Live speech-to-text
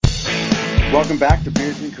Welcome back to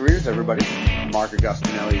Beers and Careers, everybody. Mark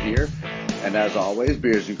Augustinelli here. And as always,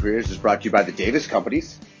 Beers and Careers is brought to you by the Davis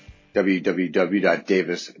Companies,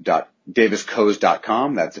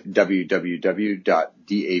 www.daviscos.com. That's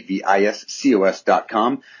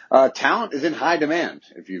www.daviscos.com. Talent is in high demand.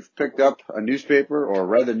 If you've picked up a newspaper or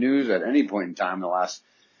read the news at any point in time in the last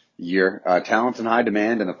year, talent's in high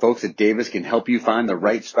demand, and the folks at Davis can help you find the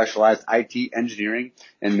right specialized IT, engineering,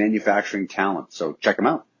 and manufacturing talent. So check them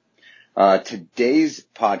out. Today's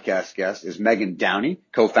podcast guest is Meagan Downey,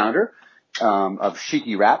 co-founder of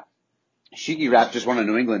Shiki Rap. Shiki Rap just won a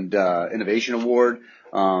New England Innovation Award.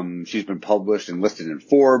 She's been published and listed in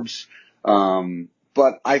Forbes.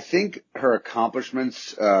 But I think her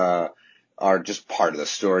accomplishments are just part of the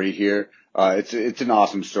story here. It's an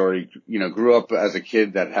awesome story. You know, grew up as a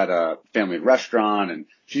kid that had a family restaurant, and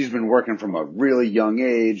she's been working from a really young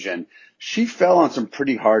age, and she fell on some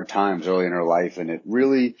pretty hard times early in her life, and it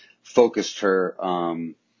really focused her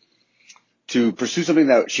to pursue something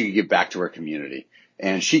that she could give back to her community.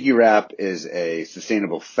 And Shiki Rap is a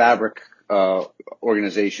sustainable fabric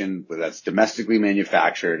organization that's domestically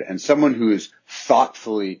manufactured, and someone who has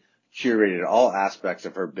thoughtfully curated all aspects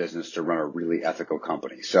of her business to run a really ethical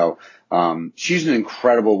company. So she's an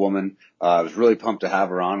incredible woman. I was really pumped to have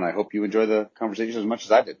her on, and I hope you enjoy the conversation as much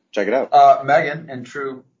as I did. Check it out. Meagan, in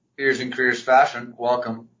true Beers and Careers fashion,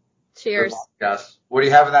 welcome. Cheers. Yes. What do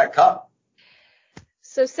you have in that cup?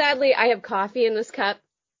 So sadly, I have coffee in this cup.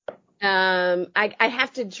 I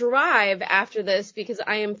have to drive after this because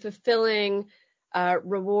I am fulfilling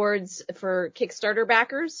rewards for Kickstarter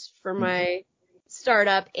backers for my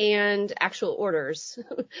startup and actual orders.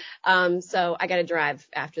 So I got to drive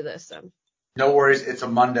after this. So. No worries. It's a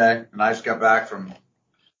Monday, and I just got back from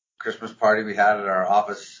Christmas party we had at our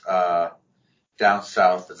office down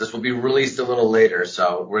south. This will be released a little later,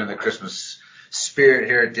 so we're in the Christmas spirit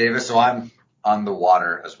here at Davis. So I'm on the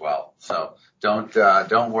water as well. So don't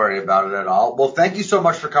worry about it at all. Well, thank you so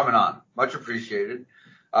much for coming on. Much appreciated.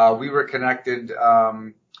 We were connected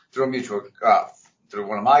through a mutual through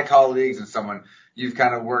one of my colleagues and someone you've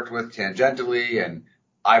kind of worked with tangentially. And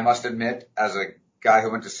I must admit, as a guy who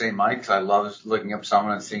went to St. Mike's, I love looking up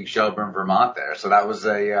someone and seeing Shelburne, Vermont there. So that was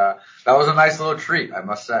a nice little treat, I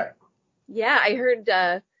must say. Yeah, I heard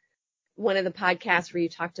one of the podcasts where you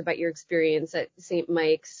talked about your experience at St.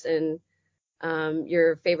 Mike's and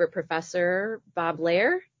your favorite professor, Bob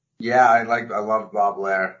Lair. Yeah, I loved Bob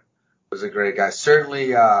Lair. Was a great guy.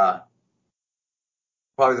 Certainly, probably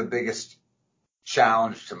the biggest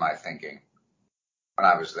challenge to my thinking when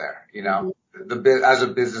I was there. You know, as a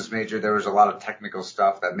business major, there was a lot of technical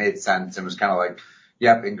stuff that made sense and was kind of like,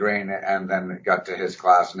 yep, ingrained. And then it got to his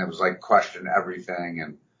class, and it was like question everything.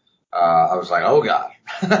 And I was like, oh God,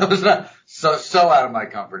 I was not so out of my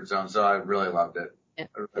comfort zone. So I really loved it. Yeah.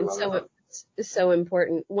 It's so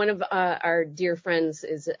important. One of our dear friends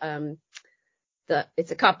is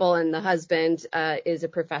it's a couple, and the husband is a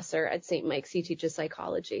professor at St. Mike's. He teaches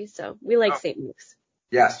psychology, so we like St. Mike's.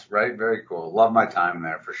 Yes, right. Very cool. Love my time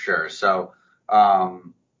there for sure. So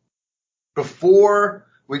before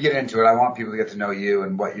we get into it, I want people to get to know you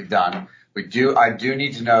and what you've done. I do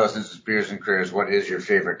need to know, since it's Beers and Careers, what is your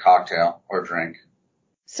favorite cocktail or drink?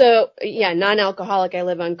 So, yeah, non-alcoholic, I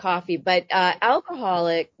live on coffee, but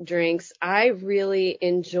alcoholic drinks, I really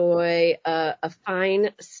enjoy a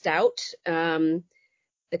fine stout, the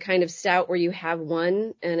kind of stout where you have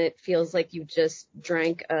one and it feels like you just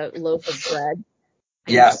drank a loaf of bread.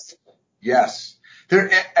 Yes.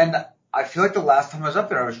 And I feel like the last time I was up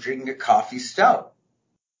there, I was drinking a coffee stout.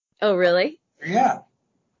 Oh, really? Yeah.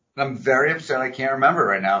 And I'm very upset I can't remember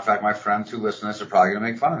right now. In fact, my friends who listen to this are probably going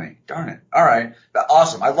to make fun of me. Darn it. All right.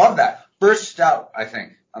 Awesome. I love that. First stout, I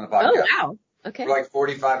think, on the podcast. Oh, wow. Okay. We're like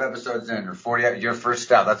 45 episodes in, or 40. Your first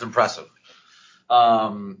stout. That's impressive.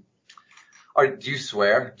 Do you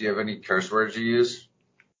swear? Do you have any curse words you use?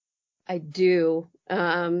 I do.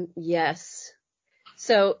 Yes.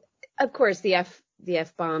 So, of course, the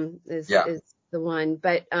F-bomb is the one.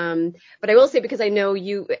 But I will say, because I know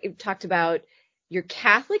you talked about your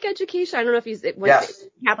Catholic education. I don't know if you went to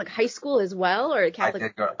Catholic high school as well, or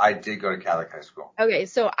Catholic. I did go to Catholic high school. Okay,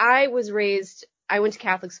 so I went to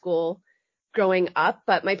Catholic school growing up,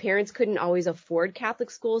 but my parents couldn't always afford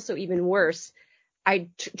Catholic school, so even worse, I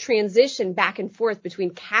transitioned back and forth between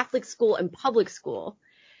Catholic school and public school.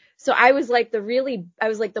 So I was like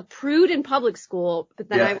the prude in public school, but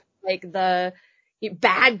then I was like the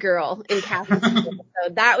bad girl in Catholic school. So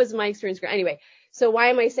that was my experience. Anyway, so why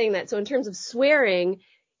am I saying that? So in terms of swearing,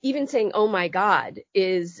 even saying, oh my God,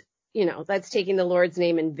 is, that's taking the Lord's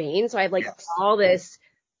name in vain. So I have all this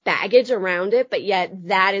baggage around it, but yet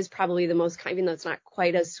that is probably the most, even though it's not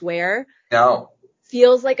quite a swear, No,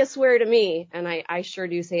 feels like a swear to me. And I sure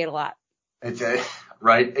do say it a lot. it's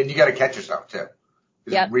right. And you got to catch yourself too.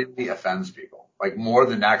 It Yep. really offends people, like more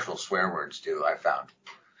than actual swear words do, I found.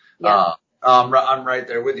 Yep. I'm right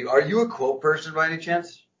there with you. Are you a quote person by any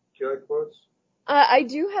chance? Do you like quotes? I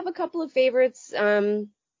do have a couple of favorites.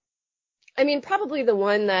 I mean, probably the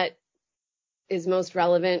one that is most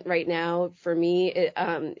relevant right now for me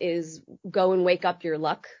is go and wake up your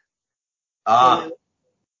luck. Ah,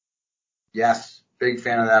 yes. Big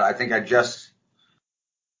fan of that. I think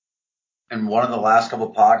in one of the last couple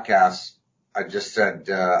of podcasts, I just said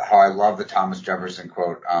how I love the Thomas Jefferson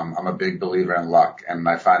quote. I'm a big believer in luck, and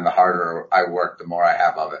I find the harder I work, the more I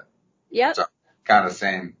have of it. Yep. So kind of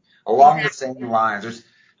same, along the same lines.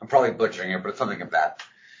 I'm probably butchering it, but it's something of that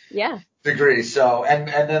Yeah. degree. So, and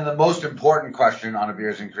then the most important question on a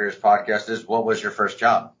Beers and Careers podcast is, what was your first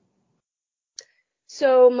job?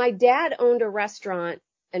 So my dad owned a restaurant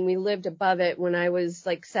and we lived above it when I was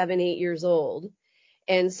like 7, 8 years old.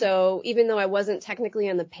 And so even though I wasn't technically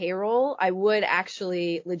on the payroll, I would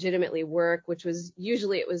actually legitimately work, which was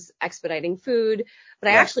usually it was expediting food, but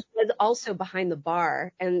I actually was also behind the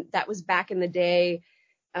bar. And that was back in the day,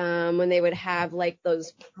 when they would have like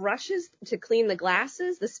those brushes to clean the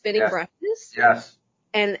glasses, the spinning brushes. Yes.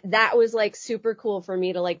 And that was like super cool for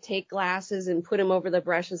me to like take glasses and put them over the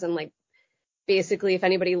brushes and like basically if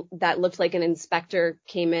anybody that looked like an inspector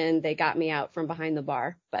came in, they got me out from behind the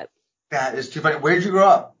bar. But that is too funny. Where did you grow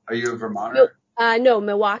up? Are you a Vermonter? No,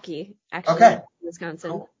 Milwaukee, actually. Okay.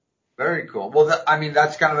 Wisconsin. Cool. Very cool. Well,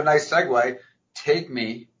 that's kind of a nice segue. Take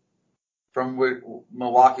me from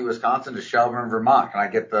Milwaukee, Wisconsin to Shelburne, Vermont. Can I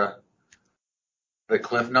get the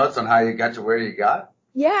cliff notes on how you got to where you got?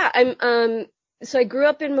 Yeah, so I grew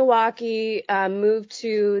up in Milwaukee, moved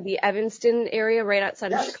to the Evanston area right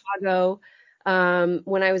outside of Chicago,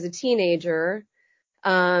 when I was a teenager.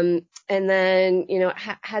 And then,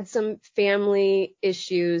 had some family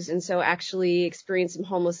issues. And so actually experienced some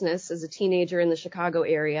homelessness as a teenager in the Chicago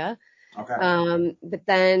area. Okay. But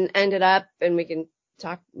then ended up, and we can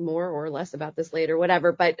talk more or less about this later,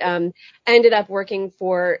 whatever, but, ended up working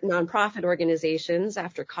for nonprofit organizations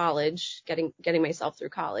after college, getting myself through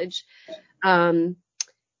college. And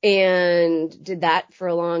did that for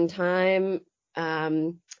a long time. Got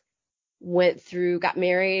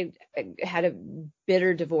married, had a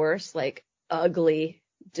bitter divorce, like ugly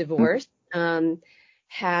divorce. Had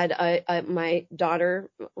my daughter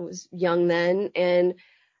was young then and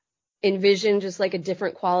envisioned just like a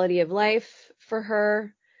different quality of life for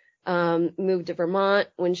her. Moved to Vermont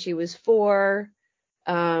when she was 4.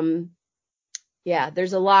 There's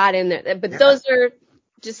a lot in there, but those are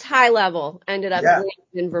just high level. Ended up living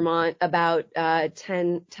in Vermont about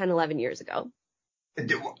 10, 11 years ago.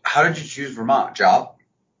 How did you choose Vermont? Job?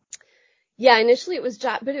 Yeah, initially it was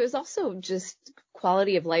job, but it was also just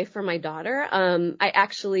quality of life for my daughter.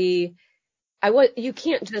 You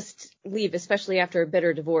can't just leave, especially after a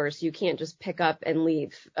bitter divorce. You can't just pick up and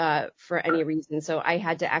leave, for any reason. So I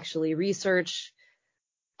had to actually research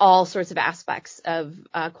all sorts of aspects of,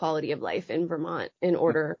 quality of life in Vermont in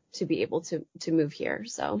order to be able to move here.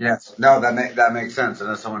 So. Yes. No, that makes sense. And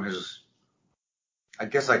as someone I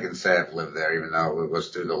guess I can say I've lived there, even though it was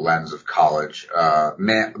through the lens of college.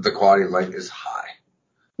 Man, the quality of life is high.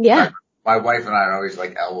 Yeah. My wife and I are always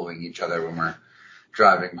like elbowing each other when we're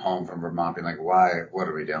driving home from Vermont, being like, "Why? What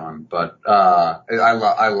are we doing?" But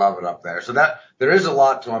I love it up there. So there is a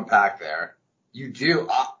lot to unpack there. You do.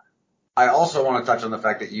 I also want to touch on the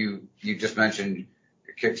fact that you just mentioned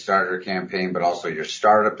your Kickstarter campaign, but also your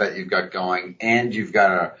startup that you've got going, and you've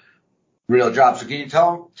got a real job. So can you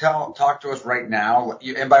talk to us right now?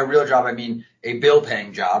 And by real job, I mean a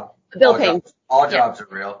bill-paying job. All jobs are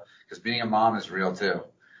real, because being a mom is real too.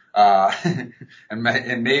 And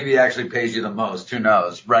maybe actually pays you the most. Who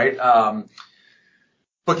knows, right? But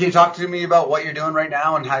can you talk to me about what you're doing right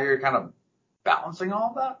now and how you're kind of balancing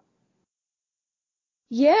all of that?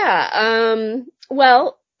 Yeah.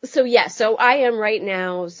 Well, so I am right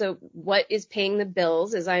now. So what is paying the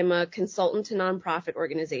bills is I'm a consultant to nonprofit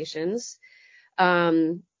organizations,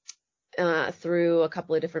 through a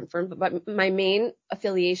couple of different firms, but my main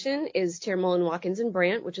affiliation is Mullen Watkins and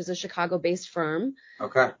Brandt, which is a Chicago-based firm.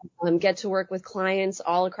 Okay. Get to work with clients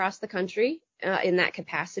all across the country, in that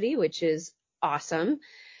capacity, which is awesome.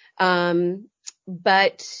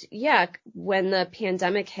 But yeah, when the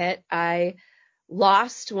pandemic hit, I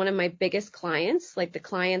lost one of my biggest clients, like the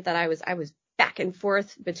client that I was back and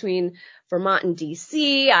forth between Vermont and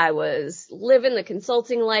DC. I was living the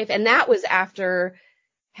consulting life. And that was after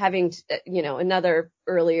having, another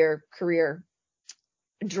earlier career,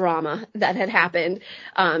 drama that had happened,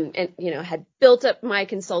 and, had built up my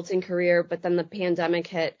consulting career, but then the pandemic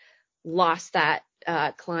hit, lost that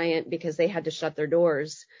client because they had to shut their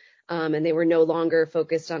doors, and they were no longer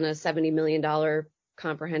focused on a $70 million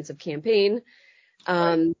comprehensive campaign.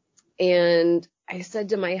 And I said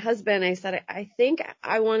to my husband, I think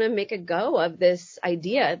I want to make a go of this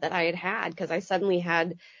idea that I had because I suddenly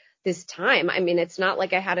had this time. I mean, it's not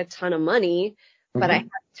like I had a ton of money, but I had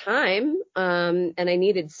time, and I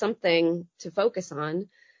needed something to focus on.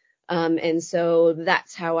 And so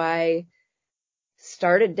that's how I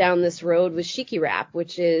started down this road with Shiki wrap,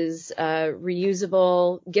 which is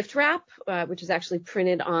reusable gift wrap, which is actually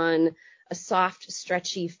printed on a soft,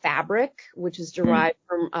 stretchy fabric, which is derived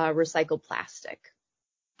from recycled plastic.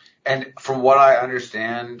 And from what I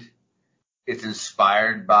understand, it's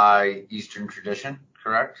inspired by Eastern tradition,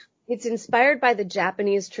 correct? It's inspired by the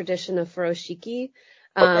Japanese tradition of furoshiki.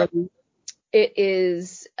 Okay. It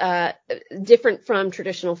is different from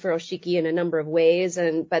traditional furoshiki in a number of ways,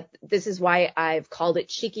 but this is why I've called it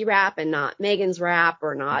Shiki wrap and not Meagan's wrap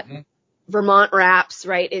or not Vermont wraps,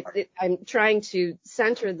 right? I'm trying to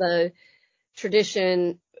center the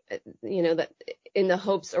tradition, that in the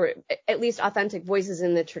hopes, or at least authentic voices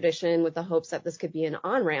in the tradition, with the hopes that this could be an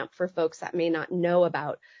on-ramp for folks that may not know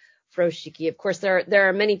about furoshiki. Of course, there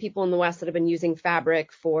are many people in the West that have been using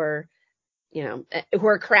fabric for, who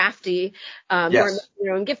are crafty, who are making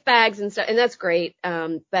their own gift bags and stuff, and that's great.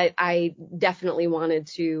 But I definitely wanted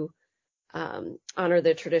to honor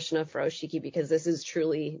the tradition of furoshiki because this is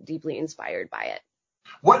truly deeply inspired by it.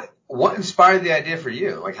 What inspired the idea for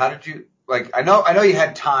you? Like, how did you, like, I know you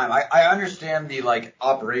had time. I understand the, like,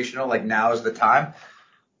 operational, like, now is the time,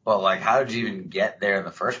 but, like, how did you even get there in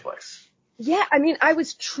the first place? Yeah, I mean, I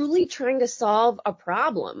was truly trying to solve a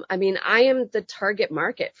problem. I mean, I am the target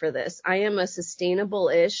market for this. I am a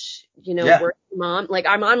sustainable-ish, working mom. Like,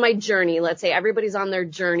 I'm on my journey. Let's say everybody's on their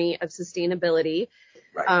journey of sustainability.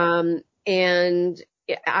 Right. And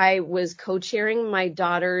I was co-chairing my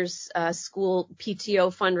daughter's school PTO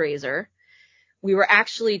fundraiser. We were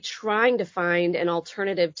actually trying to find an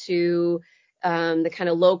alternative to the kind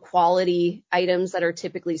of low quality items that are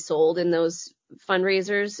typically sold in those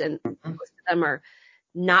fundraisers, and most of them are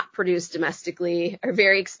not produced domestically, are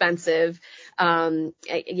very expensive, and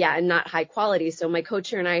not high quality. So my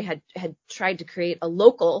co-chair and I had tried to create a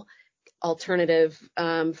local alternative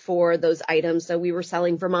for those items. So we were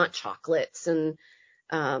selling Vermont chocolates and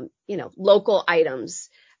local items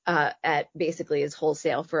at basically as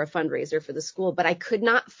wholesale for a fundraiser for the school. But I could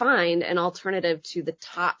not find an alternative to the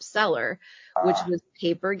top seller, which was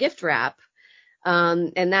paper gift wrap.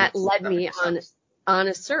 And that led me on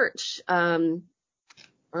a search, and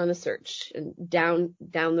down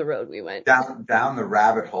the road we went. Down the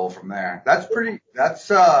rabbit hole from there. That's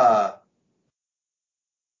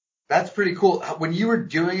pretty cool. When you were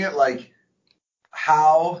doing it, like,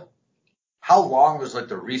 how long was, like,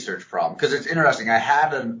 the research problem? Because it's interesting. I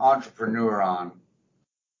had an entrepreneur on,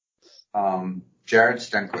 Jared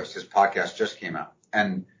Stenquist. His podcast just came out,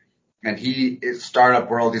 and it's Startup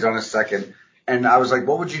World. He's on his second. And I was like,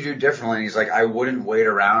 what would you do differently? And he's like, I wouldn't wait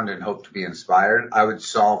around and hope to be inspired. I would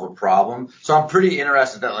solve a problem. So I'm pretty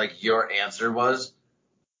interested that, like, your answer was,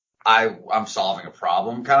 I'm solving a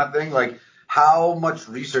problem kind of thing. Like, how much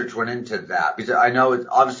research went into that? Because I know it's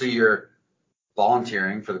obviously you're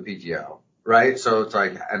volunteering for the PTO, right? So it's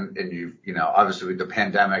like, and you obviously with the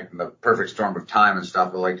pandemic and the perfect storm of time and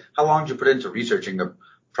stuff, but, like, how long did you put into researching the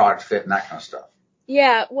product fit and that kind of stuff?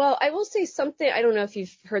 Yeah, well, I will say something. I don't know if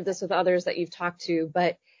you've heard this with others that you've talked to,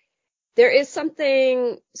 but there is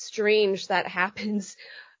something strange that happens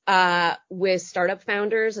with startup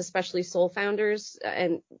founders, especially sole founders,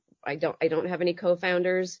 and I don't have any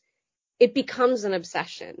co-founders. It becomes an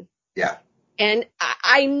obsession. Yeah. And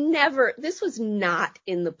this was not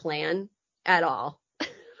in the plan at all.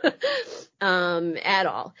 At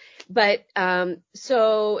all. But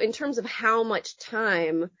so in terms of how much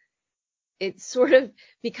time, it's sort of,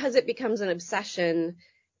 because it becomes an obsession,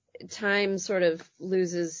 time sort of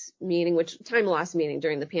loses meaning, which time lost meaning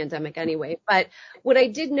during the pandemic anyway. But what I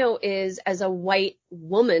did know is, as a white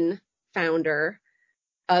woman founder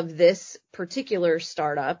of this particular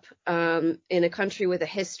startup, in a country with a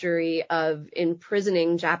history of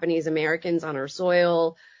imprisoning Japanese Americans on our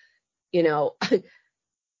soil, and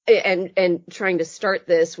trying to start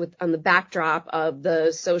this on the backdrop of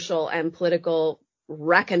the social and political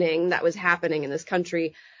reckoning that was happening in this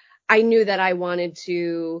country, I knew that I wanted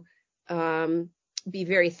to be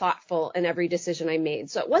very thoughtful in every decision I made.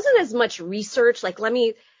 So it wasn't as much research, like let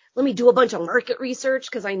me do a bunch of market research,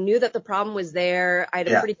 because I knew that the problem was there. I had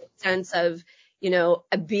a pretty good sense of,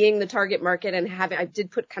 being the target market and I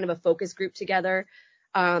did put kind of a focus group together.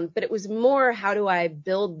 But it was more, how do I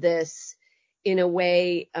build this in a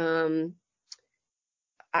way,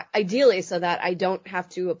 ideally so that I don't have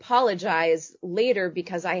to apologize later,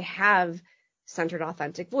 because I have centered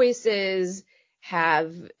authentic voices,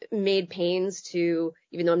 have made pains to,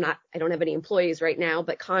 even though I don't have any employees right now,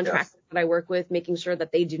 but contractors that I work with, making sure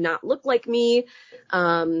that they do not look like me.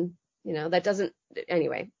 That doesn't,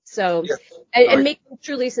 anyway. So, and making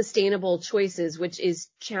truly sustainable choices, which is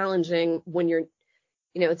challenging when you're,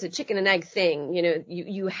 it's a chicken and egg thing.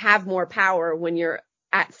 You have more power when you're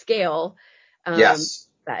at scale. Yes.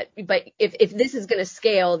 But if this is going to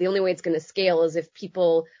scale, the only way it's going to scale is if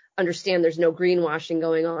people understand there's no greenwashing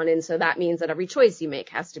going on. And so that means that every choice you make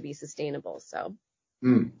has to be sustainable. So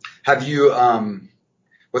have you,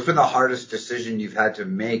 what's been the hardest decision you've had to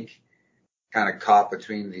make, kind of caught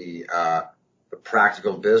between the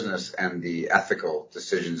practical business and the ethical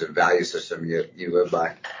decisions and value system you live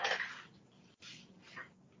by?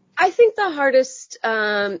 I think the hardest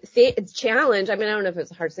challenge, I don't know if it's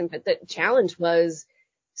the hardest thing, but the challenge was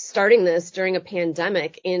starting this during a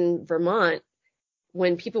pandemic in Vermont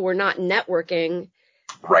when people were not networking.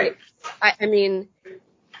 Right.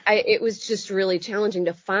 It was just really challenging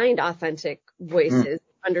to find authentic voices,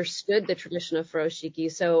 understood the tradition of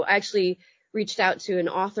Shiki. So I actually reached out to an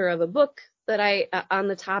author of a book that on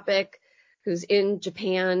the topic, who's in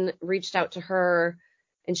Japan, reached out to her,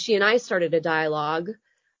 and she and I started a dialogue.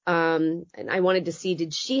 And I wanted to see,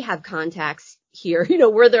 did she have contacts here?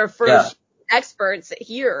 Were there first experts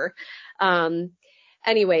here?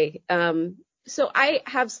 So I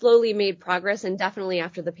have slowly made progress, and definitely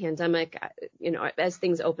after the pandemic, as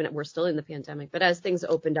things open up, we're still in the pandemic, but as things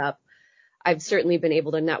opened up, I've certainly been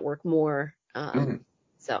able to network more.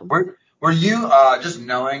 So were you, just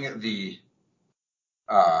knowing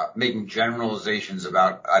making generalizations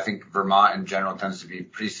about, I think Vermont in general tends to be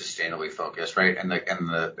pretty sustainably focused, right? And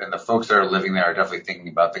the folks that are living there are definitely thinking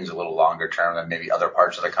about things a little longer term than maybe other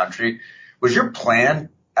parts of the country. Was your plan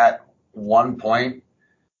at one point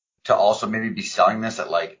to also maybe be selling this at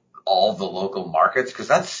like all the local markets? Cause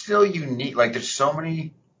that's still unique. Like there's so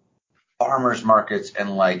many farmers markets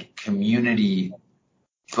and like community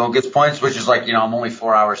focus points, which is like, I'm only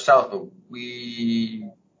 4 hours south, but we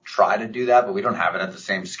try to do that, but we don't have it at the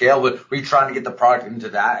same scale. But we're trying to get the product into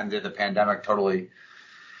that, and did the pandemic totally,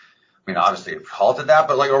 obviously it halted that,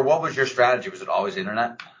 but or what was your strategy? Was it always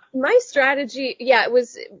internet? My strategy, it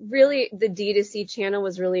was really the D2C channel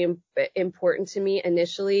was really important to me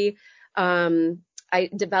initially. I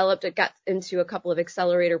got into a couple of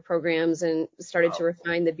accelerator programs and started to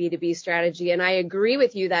refine the B2B strategy. And I agree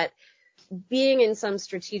with you that being in some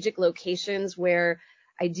strategic locations where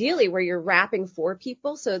you're wrapping for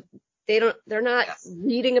people, so they're not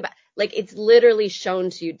reading about, like it's literally shown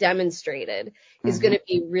to you, demonstrated, is going to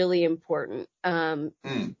be really important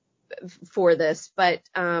for this. But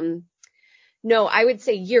no, I would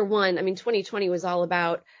say year one, 2020 was all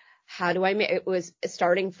about it was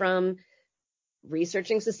starting from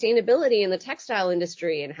researching sustainability in the textile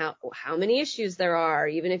industry and how many issues there are.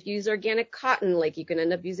 Even if you use organic cotton, like you can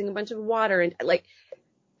end up using a bunch of water, and like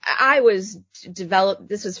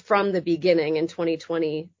this was from the beginning in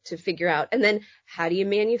 2020 to figure out. And then how do you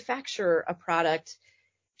manufacture a product?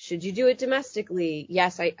 Should you do it domestically?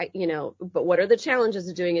 Yes, but what are the challenges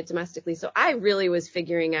of doing it domestically? So I really was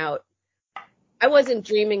figuring out, I wasn't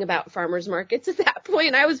dreaming about farmers markets at that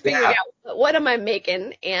point. I was figuring out, what am I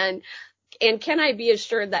making? And can I be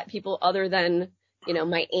assured that people other than,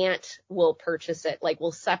 my aunt will purchase it, like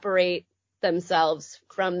will separate themselves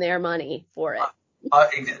from their money for it?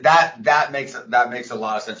 That makes a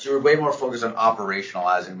lot of sense. You were way more focused on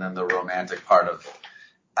operationalizing than the romantic part of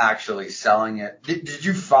actually selling it. Did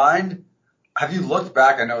you find, have you looked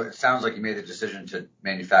back? I know it sounds like you made the decision to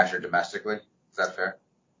manufacture domestically. Is that fair?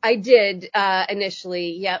 I did,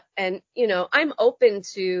 initially. Yep. And, I'm open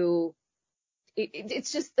to,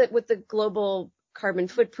 it's just that with the global carbon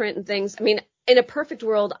footprint and things, in a perfect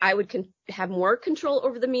world, I would have more control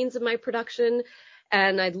over the means of my production.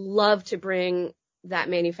 And I'd love to bring that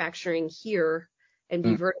manufacturing here and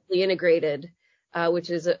be vertically integrated, which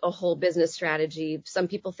is a whole business strategy. Some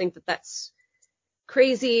people think that that's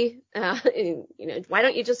crazy. Why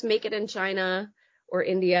don't you just make it in China or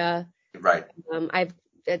India? Right. We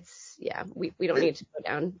don't need to go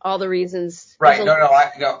down all the reasons. Right. No,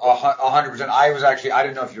 100%. I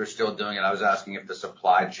didn't know if you were still doing it. I was asking if the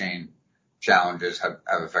supply chain challenges have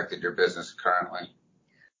affected your business currently.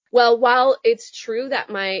 Well, while it's true that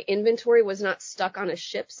my inventory was not stuck on a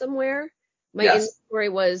ship somewhere, my inventory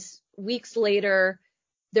was weeks later.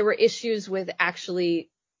 There were issues with actually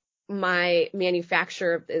my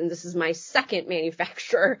manufacturer, and this is my second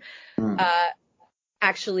manufacturer,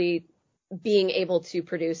 actually being able to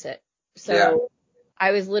produce it. So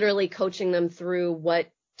I was literally coaching them through what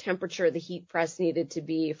temperature the heat press needed to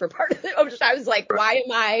be for part of it. I was like,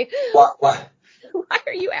 why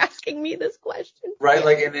are you asking me this question? Right.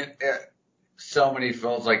 Like, and so many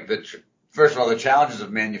folks, like first of all, the challenges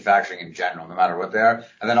of manufacturing in general, no matter what they are.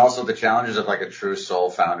 And then also the challenges of like a true sole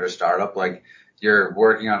founder startup. Like, you're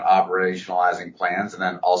working on operationalizing plans and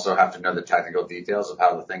then also have to know the technical details of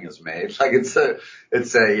how the thing is made. Like, it's a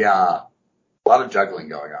lot of juggling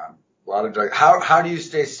going on. How do you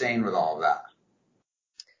stay sane with all of that?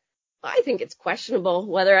 I think it's questionable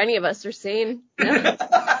whether any of us are sane.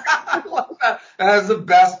 I love that. That is the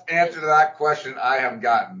best answer to that question I have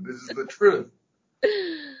gotten. This is the truth.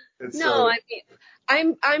 I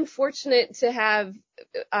mean, I'm fortunate to have,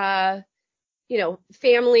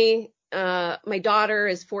 family. My daughter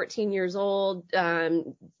is 14 years old.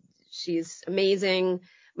 She's amazing.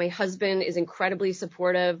 My husband is incredibly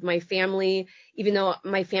supportive. My family, even though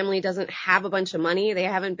my family doesn't have a bunch of money, they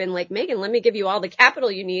haven't been like, Meagan, let me give you all the capital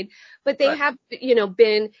you need. But they have,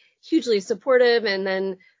 been hugely supportive. And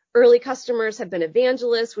then early customers have been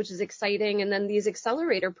evangelists, which is exciting. And then these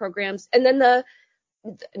accelerator programs. And then but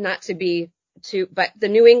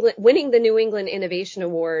winning the New England Innovation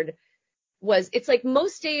Award it's like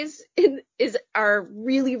most days are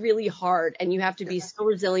really, really hard, and you have to be so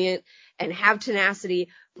resilient and have tenacity.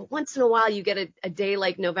 But once in a while you get a day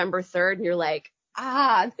like November 3rd and you're like,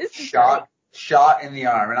 this is shot in the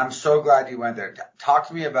arm. And I'm so glad you went there. Talk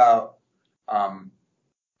to me about,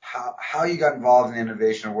 how you got involved in the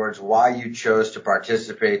Innovation Awards, why you chose to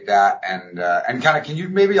participate and kind of, can you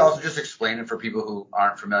maybe also just explain it for people who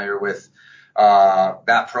aren't familiar with,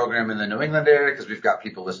 that program in the New England area? Because we've got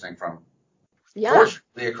people listening from,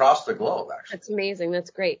 fortunately, across the globe, actually. That's amazing.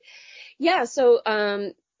 That's great. Yeah. So,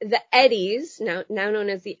 the Eddies, now known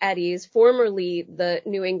as the Eddies, formerly the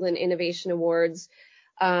New England Innovation Awards,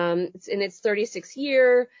 it's in its 36th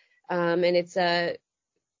year, and it's a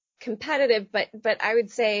competitive, but I would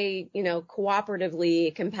say,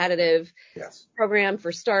 cooperatively competitive program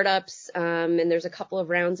for startups. And there's a couple of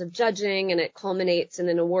rounds of judging, and it culminates in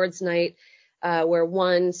an awards night, where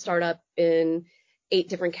one startup in 8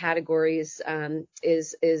 different categories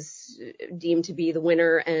is deemed to be the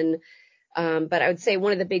winner. And but I would say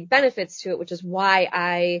one of the big benefits to it, which is why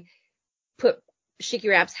I put Shiki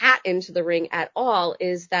Wrap's hat into the ring at all,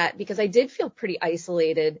 is that because I did feel pretty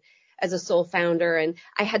isolated as a sole founder, and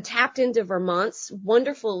I had tapped into Vermont's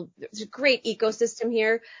wonderful, it's a great ecosystem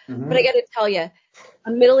here. But I got to tell you,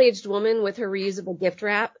 a middle-aged woman with her reusable gift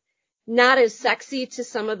wrap, not as sexy to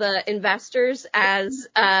some of the investors as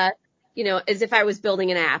as if I was building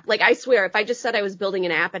an app. Like, I swear, if I just said I was building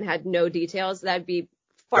an app and had no details, that'd be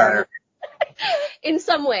far more in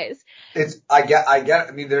some ways. I get.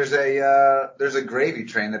 I mean, there's a gravy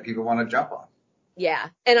train that people want to jump on. Yeah.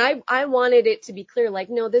 And I wanted it to be clear, like,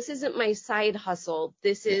 no, this isn't my side hustle.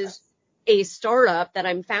 This is a startup that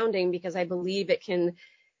I'm founding because I believe it can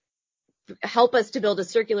help us to build a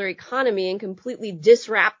circular economy and completely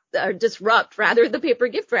disrupt rather the paper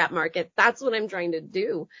gift wrap market. That's what I'm trying to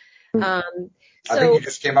do. I think you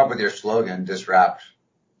just came up with your slogan, disrupt.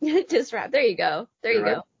 Disrupt. There you go. There you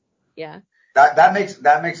go. Yeah. That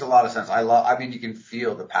makes a lot of sense. I mean, you can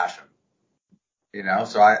feel the passion,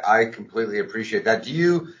 so I completely appreciate that. Do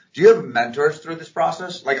you have mentors through this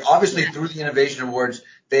process? Like, obviously through the Innovation Awards,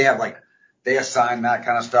 they assign that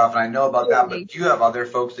kind of stuff, and I know about that, but do you have other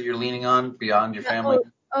folks that you're leaning on beyond your family?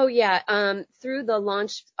 Oh yeah. Through the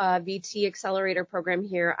Launch VT Accelerator program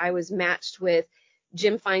here, I was matched with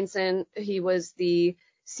Jim Feinson. He was the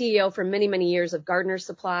CEO for many, many years of Gardner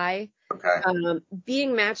Supply. Okay.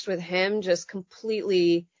 Being matched with him just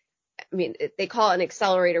completely, I mean, they call it an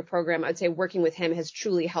accelerator program. I'd say working with him has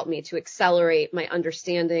truly helped me to accelerate my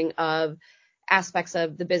understanding of aspects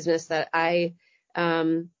of the business that I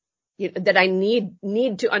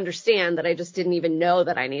need to understand, that I just didn't even know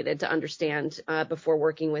that I needed to understand before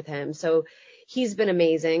working with him. So he's been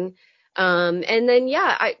amazing. And then,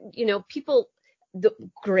 people, the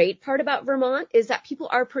great part about Vermont is that people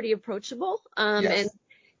are pretty approachable. And,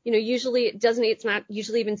 usually it's not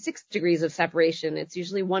usually even 6 degrees of separation. It's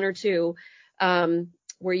usually 1 or 2,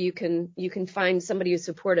 where you can find somebody who's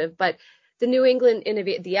supportive. But the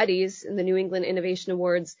the Eddies and the New England Innovation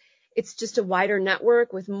Awards, it's just a wider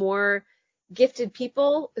network with more gifted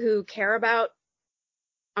people who care about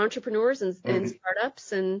entrepreneurs and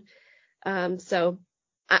startups. And, so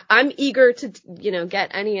I'm eager to,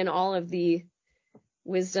 get any and all of the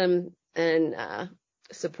wisdom and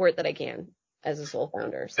support that I can as a sole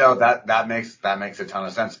founder. So that makes a ton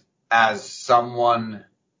of sense. as someone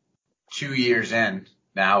 2 years in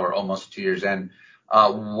now, or almost 2 years in,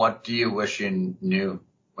 what do you wish you knew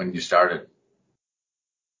when you started?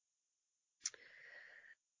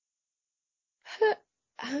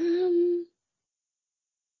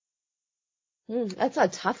 That's a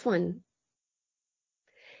tough one.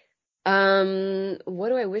 What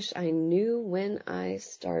do I wish I knew when I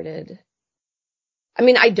started? I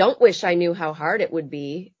mean, I don't wish I knew how hard it would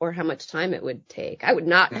be or how much time it would take. I would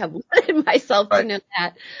not have wanted myself to know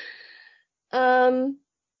that.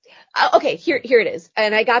 Okay, here it is.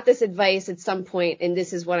 And I got this advice at some point, and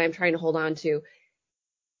this is what I'm trying to hold on to.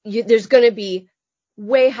 There's going to be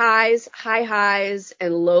way high highs,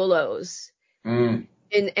 and low lows. And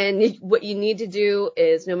what you need to do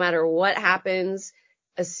is, no matter what happens,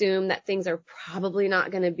 assume that things are probably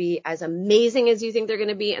not going to be as amazing as you think they're going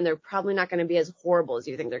to be, and they're probably not going to be as horrible as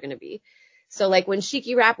you think they're going to be. So like when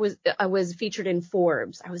Shiki Rap was featured in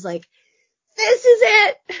Forbes, I was like, this is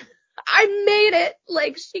it. I made it.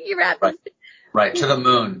 Like Shiki Rap. Right. To the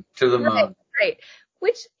moon. Right.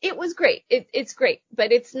 Which it was great. It's great,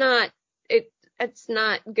 but it's not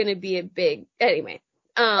going to be a big, anyway.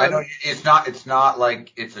 I know it's not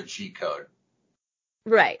like it's a cheat code.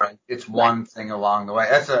 Right. It's one thing along the way.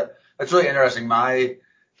 That's really interesting. I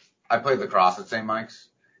played lacrosse at St. Mike's,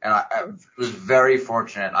 and I was very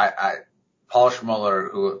fortunate. Paul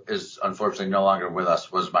Schmuller, who is unfortunately no longer with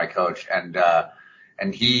us, was my coach, and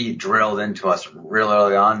he drilled into us real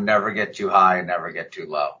early on: never get too high, never get too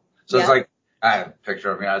low. So It's like, I have a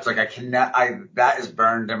picture of me. It's like that is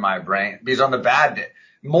burned in my brain, because on the bad day,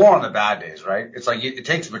 more on the bad days, right? It's like it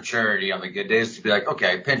takes maturity on the good days to be like,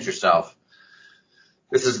 okay, pinch yourself.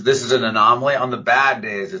 This is an anomaly. On the bad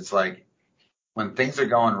days, it's like when things are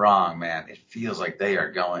going wrong, man, it feels like they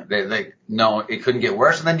are going. No, it couldn't get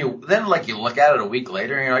worse. And then you look at it a week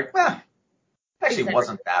later and you're like, well, actually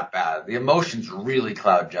wasn't that bad. The emotions really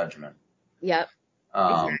cloud judgment. Yep.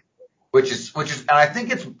 Which is, and I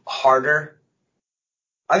think it's harder.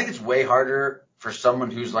 I think it's way harder for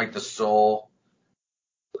someone who's like the sole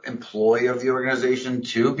employee of the organization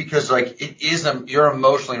too, because like you're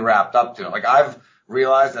emotionally wrapped up to it. Like I've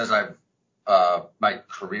realized as my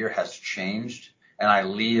career has changed and I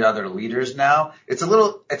lead other leaders now, it's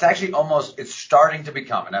starting to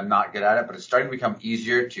become, and I'm not good at it, but it's starting to become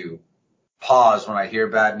easier to pause when I hear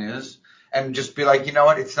bad news and just be like, you know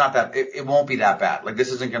what? It's not that, it won't be that bad. Like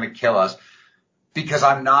this isn't going to kill us, because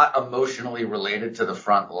I'm not emotionally related to the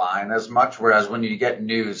front line as much. Whereas when you get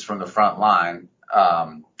news from the front line,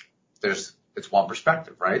 it's one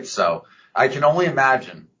perspective, right? So I can only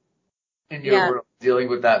imagine in your world dealing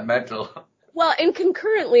with that mental. Well, and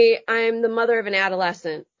concurrently, I'm the mother of an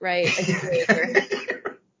adolescent, right?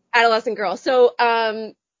 Adolescent girl. So,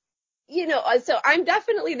 so I'm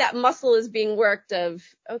definitely, that muscle is being worked of,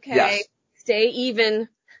 okay, stay even.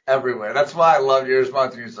 Everywhere. That's why I love your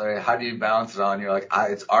response when you say, how do you balance it on? You're like,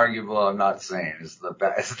 it's arguable. I'm not saying it's the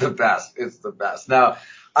best. It's the best. It's the best. Now,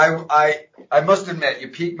 I must admit, you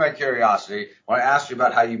piqued my curiosity when I asked you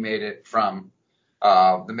about how you made it from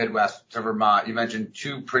the Midwest to Vermont. You mentioned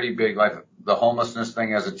two pretty big, like the homelessness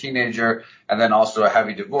thing as a teenager, and then also a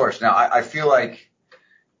heavy divorce. Now, I feel like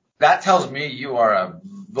that tells me you are a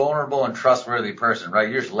vulnerable and trustworthy person, right?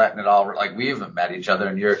 You're just letting it all, like we haven't met each other,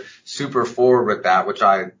 and you're super forward with that, which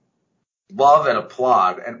I love and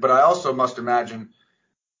applaud. But I also must imagine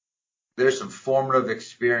there's some formative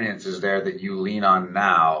experiences there that you lean on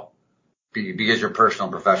now, because your personal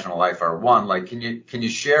and professional life are one. Like, can you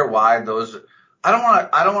share why those? I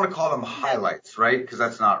don't want to call them highlights, right? Because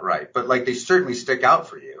that's not right. But like, they certainly stick out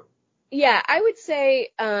for you. Yeah, I would say,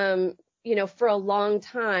 for a long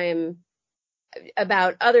time,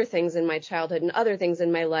 about other things in my childhood and other things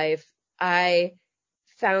in my life, I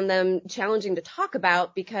found them challenging to talk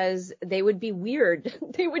about because they would be weird.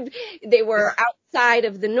 They were outside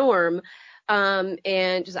of the norm.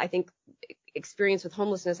 And just, I think, experience with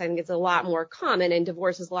homelessness, I think it's a lot more common, and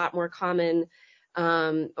divorce is a lot more common.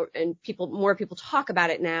 And more people talk about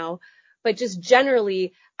it now. But just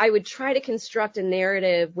generally, I would try to construct a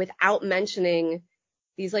narrative without mentioning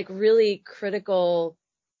these like really critical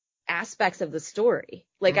aspects of the story.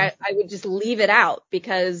 Like I would just leave it out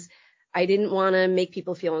because I didn't want to make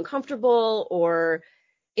people feel uncomfortable or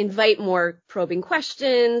invite more probing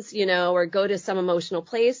questions, or go to some emotional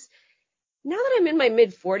place. Now that I'm in my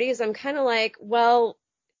mid 40s, I'm kind of like, well,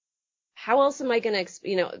 how else am I going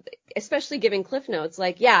to, especially giving Cliff Notes,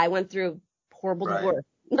 like, yeah, I went through horrible divorce.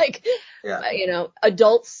 Like,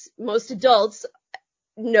 most adults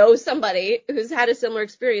know somebody who's had a similar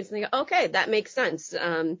experience, and they go, okay, that makes sense.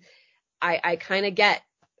 I kind of get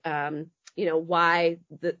why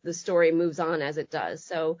the story moves on as it does.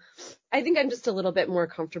 So I think I'm just a little bit more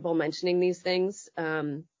comfortable mentioning these things,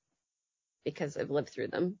 because I've lived through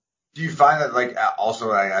them. Do you find that, like, also,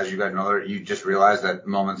 like, as you got older, you just realize that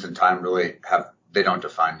moments in time really they don't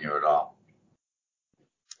define you at all?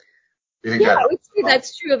 You think Yeah, that? I would say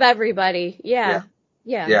that's true of everybody. Yeah.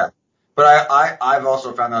 But I've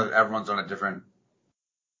also found out that everyone's on a different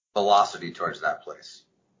velocity towards that place.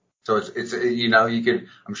 So it's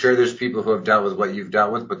I'm sure there's people who have dealt with what you've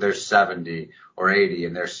dealt with, but they're 70 or 80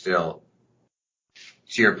 and they're still,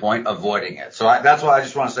 to your point, avoiding it. So that's why I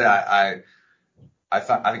just want to say I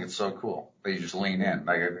think it's so cool that you just lean in.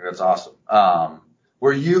 Like, I think that's awesome.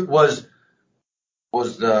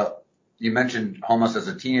 You mentioned homeless as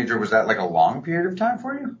a teenager. Was that like a long period of time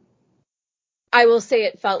for you? I will say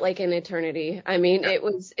it felt like an eternity. I mean, it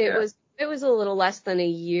was a little less than a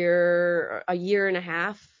year and a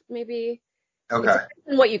half, maybe. Okay. It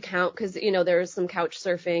depends on what you count, because, there was some couch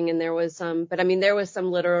surfing and there was some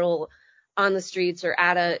literal on the streets or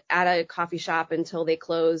at a coffee shop until they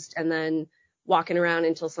closed, and then walking around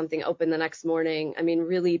until something opened the next morning. I mean,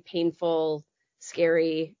 really painful,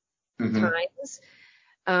 scary times.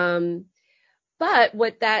 But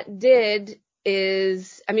what that did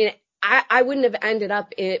is, I mean, I wouldn't have ended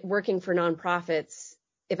up working for nonprofits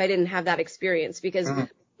if I didn't have that experience, because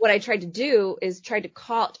what I tried to do is I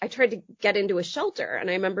tried to get into a shelter. And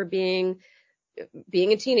I remember being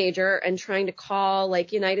a teenager and trying to call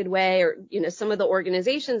like United Way or, some of the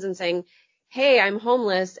organizations and saying, hey, I'm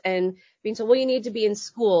homeless, and being told, well, you need to be in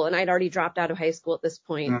school. And I'd already dropped out of high school at this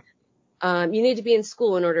point. You need to be in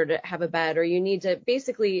school in order to have a bed, or you need to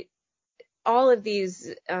basically all of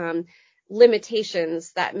these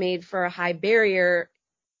limitations that made for a high barrier,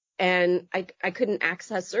 and I couldn't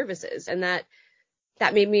access services, and that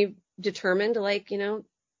made me determined to, like,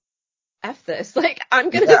 F this. Like, I'm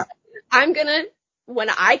gonna, when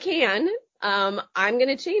I can, I'm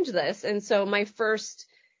gonna change this. And so my first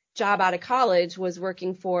job out of college was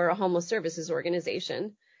working for a homeless services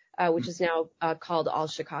organization, which is now called All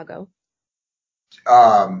Chicago.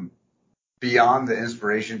 Beyond the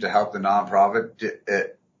inspiration to help the nonprofit,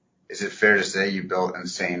 is it fair to say you built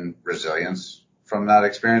insane resilience from that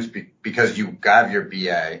experience? Because you have your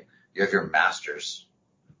BA, you have your master's.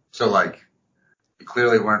 So, like, you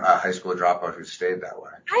clearly weren't a high school dropout who stayed that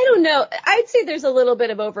way. I don't know. I'd say there's a little bit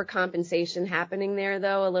of overcompensation happening there,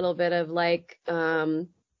 though. A little bit of, like,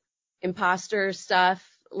 imposter stuff.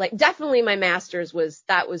 Like, definitely my master's was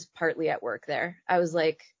partly at work there. I was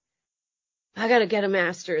like, I got to get a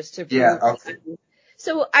master's to prove. Yeah. Okay.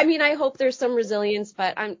 So, I mean, I hope there's some resilience,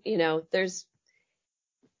 but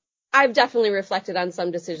I've definitely reflected on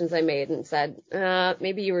some decisions I made and said,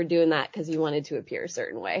 maybe you were doing that because you wanted to appear a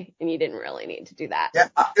certain way and you didn't really need to do that. Yeah.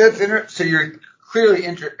 That's so you're clearly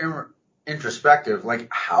introspective. Like,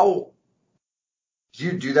 how do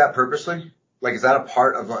you do that purposely? Like, is that a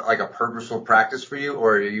part of like a purposeful practice for you,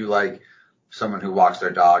 or are you like someone who walks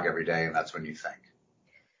their dog every day and that's when you think?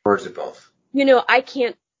 Or is it both? I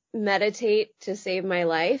can't meditate to save my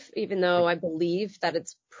life, even though I believe that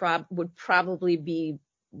it's would probably be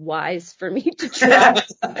wise for me to try.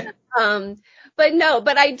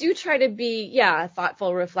 But I do try to be,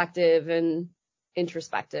 thoughtful, reflective, and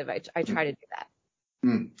introspective. I try to do that.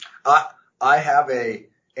 I have a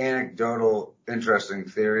anecdotal, interesting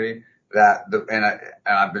theory that and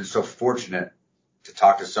I've been so fortunate to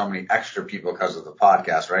talk to so many extra people because of the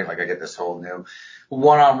podcast, right? Like, I get this whole new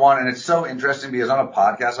one-on-one, and it's so interesting because on a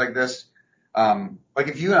podcast like this, like,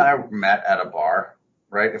 if you and I met at a bar,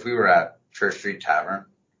 right? If we were at Church Street Tavern,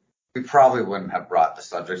 we probably wouldn't have brought the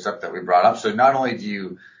subjects up that we brought up. So not only do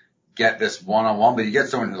you get this one-on-one, but you get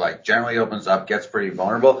someone who, like, generally opens up, gets pretty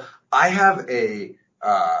vulnerable. I have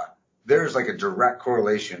there's like a direct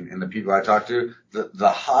correlation in the people I talk to. The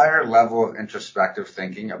higher level of introspective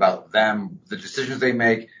thinking about them, the decisions they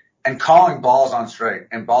make, and calling balls and strikes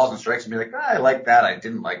and be like, I like that. I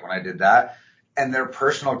didn't like when I did that. And their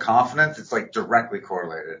personal confidence, it's like directly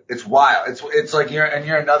correlated. It's wild. It's like you're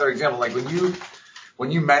another example. Like,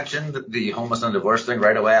 when you mentioned the homeless and divorce thing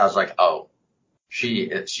right away, I was like, oh, she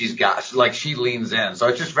leans in. So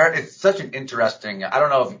it's such an interesting, I don't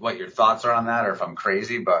know what your thoughts are on that or if I'm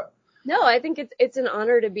crazy, but. No, I think it's an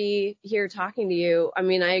honor to be here talking to you. I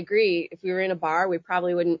mean, I agree. If we were in a bar, we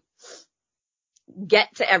probably wouldn't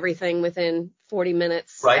get to everything within 40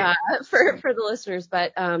 minutes, right. For the listeners.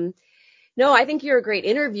 But, no, I think you're a great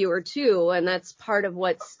interviewer too. And that's part of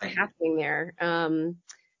what's happening there. And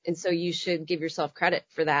so you should give yourself credit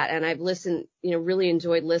for that. And I've listened, really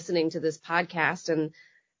enjoyed listening to this podcast, and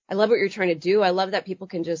I love what you're trying to do. I love that people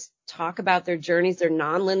can just talk about their journeys, their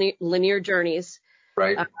non-linear journeys.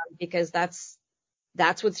 Right. Because that's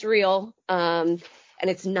what's real. And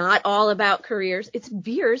it's not all about careers. It's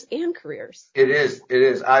beers and careers. It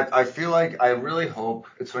is. I feel like I really hope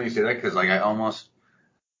it's funny you say that because like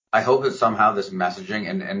I hope that somehow this messaging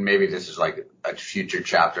and maybe this is like a future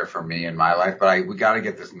chapter for me in my life, but we got to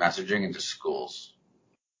get this messaging into schools.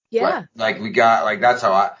 Yeah. Like we got like that's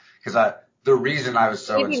how the reason I was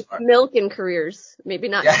so maybe inspired. Milk and careers, maybe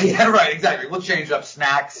not. Yeah, right, exactly. We'll change up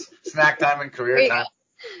snack time and career time.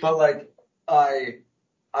 But like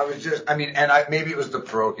I was just, I mean, and maybe it was the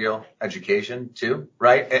parochial education too,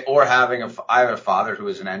 right? Or I have a father who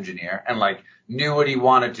was an engineer and like knew what he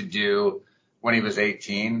wanted to do when he was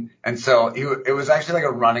 18. And so it was actually like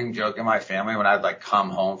a running joke in my family when I'd like come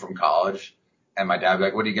home from college and my dad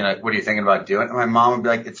would be like, what are you thinking about doing? And my mom would be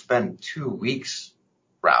like, it's been 2 weeks,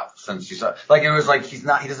 Ralph, since you saw, like, it was like, he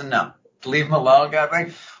doesn't know. Leave him alone kind of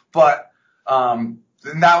thing. But, and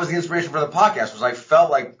that was the inspiration for the podcast was I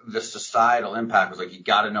felt like the societal impact was like, you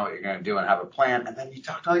got to know what you're going to do and have a plan. And then you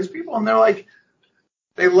talk to all these people and they're like,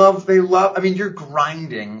 they love, I mean, you're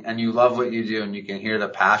grinding and you love what you do and you can hear the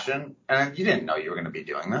passion and you didn't know you were going to be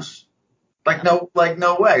doing this. No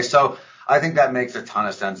way. So I think that makes a ton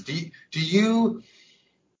of sense.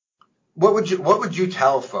 What would you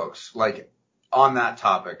tell folks like on that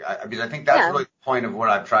topic? Because I think that's really the point of what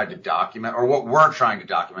I've tried to document or what we're trying to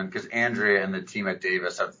document because Andrea and the team at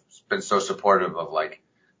Davis have been so supportive of like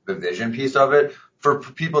the vision piece of it for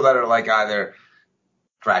people that are like either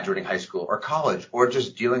graduating high school or college or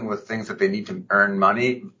just dealing with things that they need to earn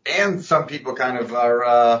money. And some people kind of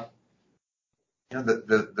are,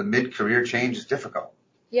 the mid-career change is difficult.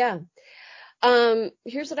 Yeah.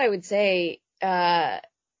 Here's what I would say.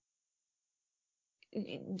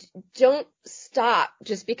 Don't stop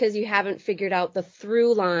just because you haven't figured out the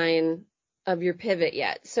through line of your pivot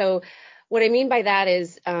yet. So what I mean by that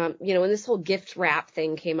is, when this whole gift wrap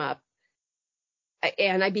thing came up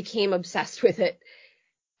and I became obsessed with it,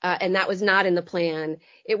 and that was not in the plan.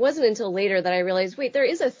 It wasn't until later that I realized, wait, there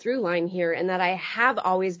is a through line here and that I have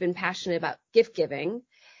always been passionate about gift giving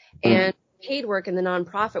and paid work in the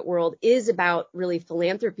nonprofit world is about really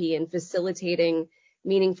philanthropy and facilitating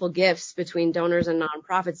meaningful gifts between donors and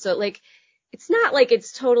nonprofits. So like, it's not like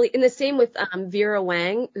it's totally in the same with Vera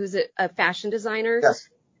Wang, who's a fashion designer. Yes.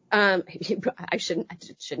 I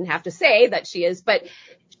shouldn't have to say that she is, but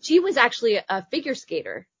she was actually a figure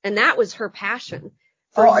skater and that was her passion.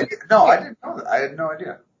 I didn't know that. I had no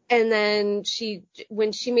idea. And then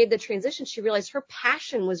when she made the transition, she realized her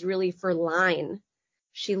passion was really for line.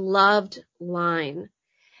 She loved line.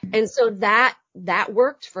 And so that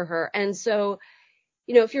worked for her. And so,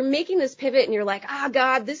 if you're making this pivot and you're like,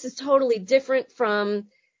 God, this is totally different from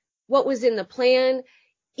what was in the plan,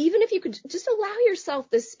 even if you could just allow yourself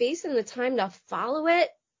the space and the time to follow it,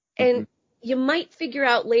 and you might figure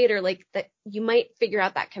out later, like that you might figure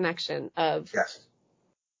out that connection of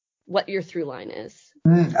what your through line is.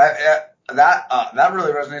 That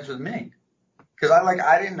really resonates with me because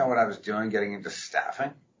I didn't know what I was doing getting into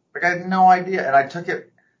staffing. Like I had no idea. And I took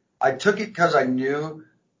it because I knew,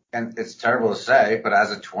 and it's terrible to say, but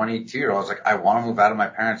as a 22-year-old, I was like, I want to move out of my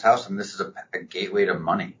parents' house and this is a gateway to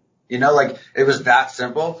money. It was that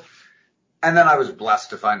simple. And then I was blessed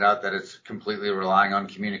to find out that it's completely relying on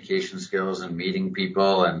communication skills and meeting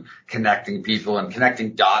people and connecting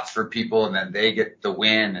dots for people. And then they get the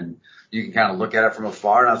win and you can kind of look at it from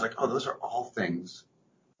afar. And I was like, oh, those are all things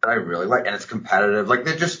that I really like. And it's competitive. Like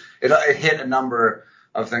it hit a number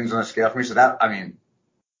of things on the scale for me. So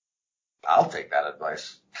I'll take that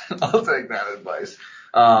advice.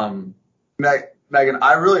 Meagan,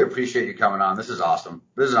 I really appreciate you coming on. This is awesome.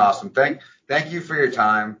 Thank you for your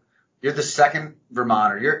time. You're the second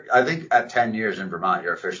Vermonter. I think at 10 years in Vermont,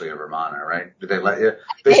 you're officially a Vermonter, right? Did they let you?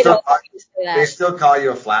 They still call you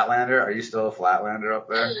a Flatlander. Are you still a Flatlander up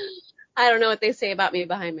there? I don't know what they say about me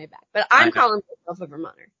behind my back, but I'm calling myself a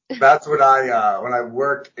Vermonter. That's what when I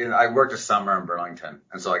worked a summer in Burlington.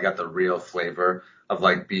 And so I got the real flavor of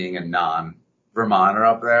like being a non-Vermonter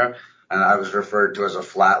up there. And I was referred to as a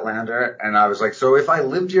Flatlander. And I was like, so if I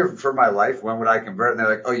lived here for my life, when would I convert? And they're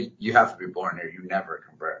like, oh, you have to be born here. You never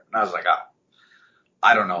convert. And I was like,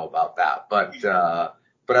 I don't know about that. But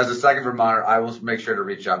as a second Vermonter, I will make sure to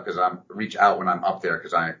reach out when I'm up there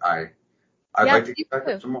because I'd like to get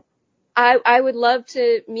back some more. I would love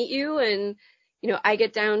to meet you and, I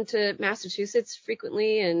get down to Massachusetts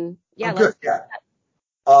frequently and good. Yeah.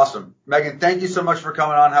 Awesome. Meagan, thank you so much for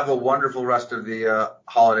coming on. Have a wonderful rest of the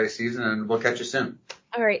holiday season and we'll catch you soon.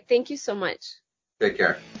 All right. Thank you so much. Take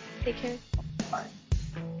care. Take care. Bye.